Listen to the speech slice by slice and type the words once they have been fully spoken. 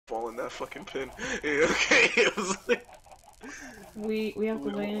ball in that fucking pin. Yeah, okay. It was like... We have to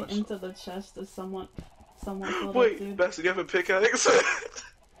wait into the chest as someone filled up, Wait, dude. Bassy, do you have a pickaxe?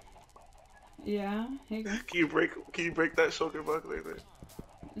 Yeah, here you go. Can you break that shulker block right there?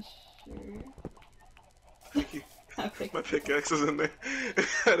 Sure. Thank you. My pickaxe is in there.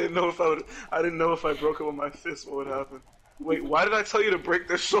 I didn't know if I broke it with my fist, what would happen? Wait, why did I tell you to break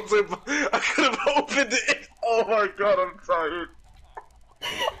this shulker block? I could have opened it. Oh my god, I'm tired.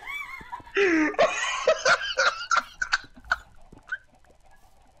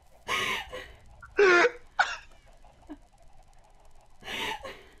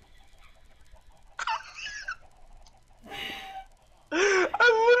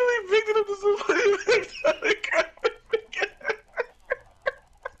 I'm literally picking up the somebody.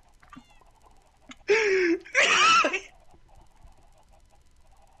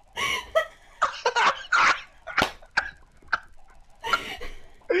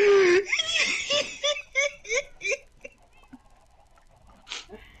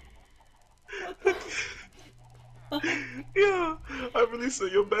 Yeah, I really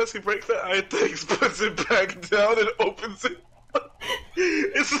said, yo, Bassy, break that eye things, puts it back down and opens it.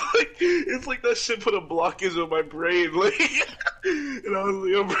 It's like that shit put a blockage on my brain, like, and I was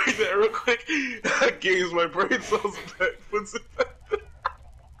like, yo, break that real quick. I gains my brain cells back, puts it back.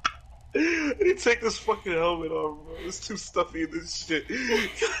 I need to take this fucking helmet off, bro. It's too stuffy in this shit.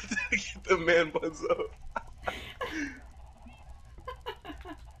 Get the man buns up.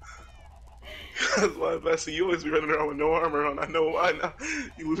 That's why, Bassy, you always be running around with no armor on. I know why now.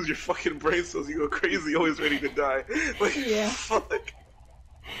 You lose your fucking brain cells, you go crazy, always ready to die. Like, yeah. Fuck.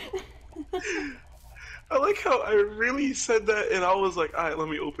 I like how I really said that, and I was like, alright, let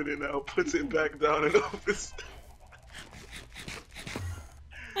me open it now. Puts it back down and opens.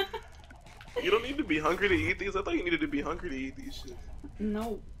 You don't need to be hungry to eat these. I thought you needed to be hungry to eat these shit.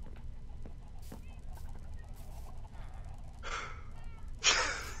 No.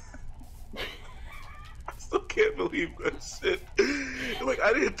 I still can't believe that shit. Like,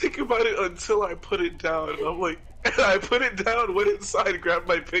 I didn't think about it until I put it down. And I'm like, I put it down, went inside, grabbed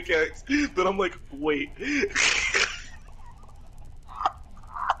my pickaxe. Then I'm like, wait.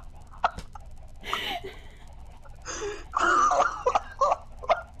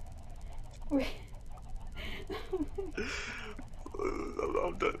 Wait.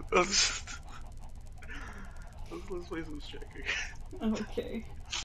 I'm done. Let's play some striker. Okay.